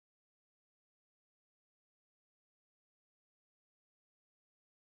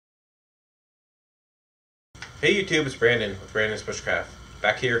Hey YouTube, it's Brandon with Brandon's Bushcraft,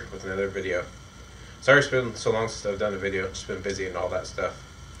 back here with another video. Sorry it's been so long since I've done a video, just been busy and all that stuff.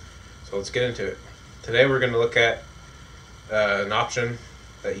 So let's get into it. Today we're going to look at an option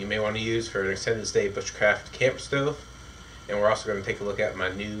that you may want to use for an extended stay Bushcraft camp stove. And we're also going to take a look at my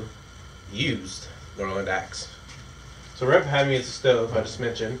new used Norlund axe. So right behind me is the stove I just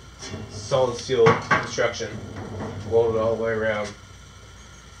mentioned. Solid steel construction, welded all the way around.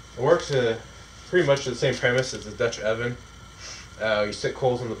 It works pretty much the same premise as the Dutch oven. You stick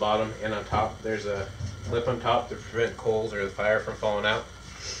coals on the bottom and on top. There's a lip on top to prevent coals or the fire from falling out.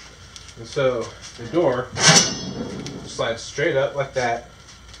 And so the door slides straight up like that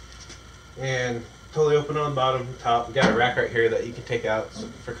and totally open on the bottom and top. You got a rack right here that you can take out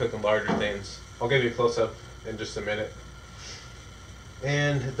for cooking larger things. I'll give you a close-up in just a minute.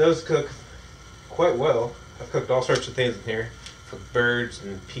 And it does cook quite well. I've cooked all sorts of things in here. Cooked birds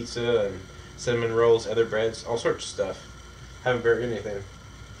and pizza and cinnamon rolls, other breads, all sorts of stuff. Haven't burnt anything.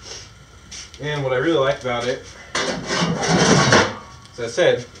 And what I really like about it, as I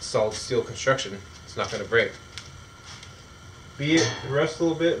said, it's solid steel construction. It's not going to break. Be it rust a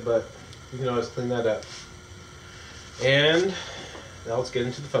little bit, but you can always clean that up. And now let's get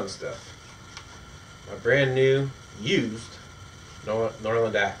into the fun stuff. My brand new, used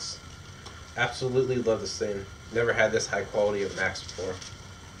Norlund axe. Absolutely love this thing. Never had this high quality of an axe before.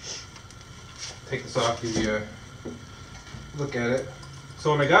 Take this off, give you a look at it. So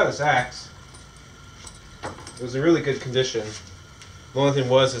when I got this axe, it was in really good condition. The only thing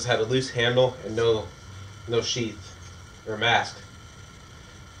was it had a loose handle and no sheath or mask.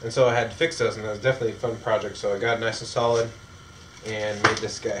 And so I had to fix those, and that was definitely a fun project. So I got it nice and solid and made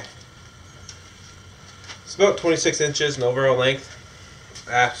this guy. It's about 26 inches in overall length.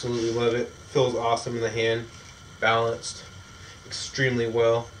 I absolutely love it. Feels awesome in the hand. Balanced extremely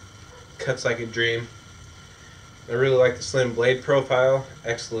well. Cuts like a dream. I really like the slim blade profile.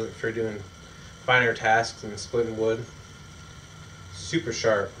 Excellent for doing finer tasks and splitting wood. Super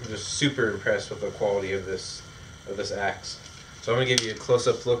sharp. I'm just super impressed with the quality of this axe. So I'm going to give you a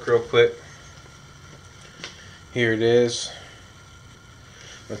close-up look real quick. Here it is.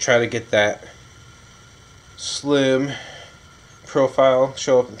 I'll try to get that slim profile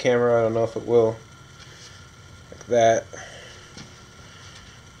show up in camera. I don't know if it will. Like that.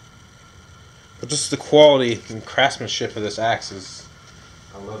 But just the quality and craftsmanship of this axe is,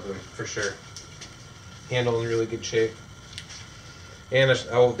 I love them for sure. Handle in really good shape. And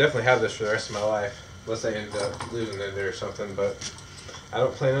I will definitely have this for the rest of my life. Unless I end up losing it or something, but I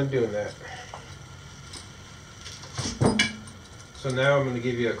don't plan on doing that. So now I'm going to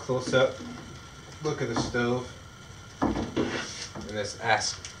give you a close-up look at the stove and this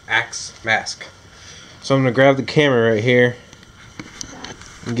axe mask. So I'm going to grab the camera right here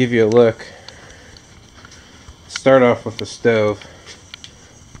and give you a look. Start off with the stove.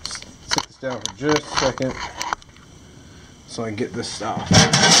 Set this down for just a second so I can get this off.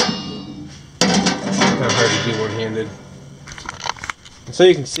 Kind of hard to do one-handed. And so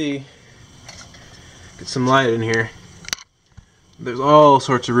you can see, get some light in here. There's all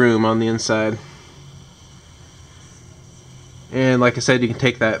sorts of room on the inside. And like I said, you can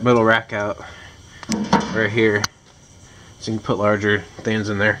take that middle rack out right here, so you can put larger things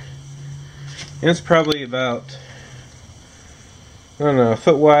in there. And it's probably about, I don't know, a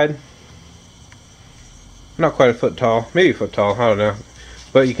foot wide. Not quite a foot tall, maybe a foot tall, I don't know.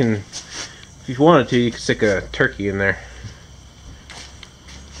 But you can, if you wanted to, you could stick a turkey in there.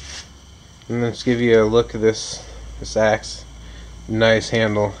 And let's give you a look at this axe. Nice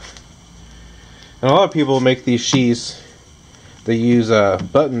handle. And a lot of people make these sheaths. They use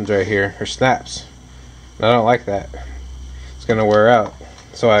buttons right here, or snaps. And I don't like that. It's gonna wear out.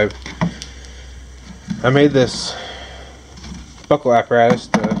 So I made this buckle apparatus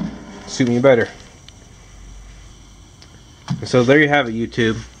to suit me better. And so there you have it,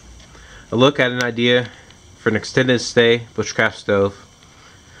 YouTube. A look at an idea for an extended stay Bushcraft stove.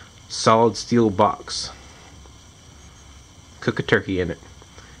 Solid steel box. Cook a turkey in it.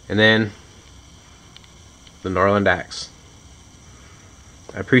 And then the Norlund axe.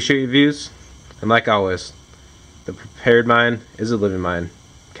 I appreciate your views, and like always, the prepared mind is a living mind.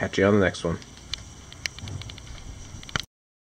 Catch you on the next one.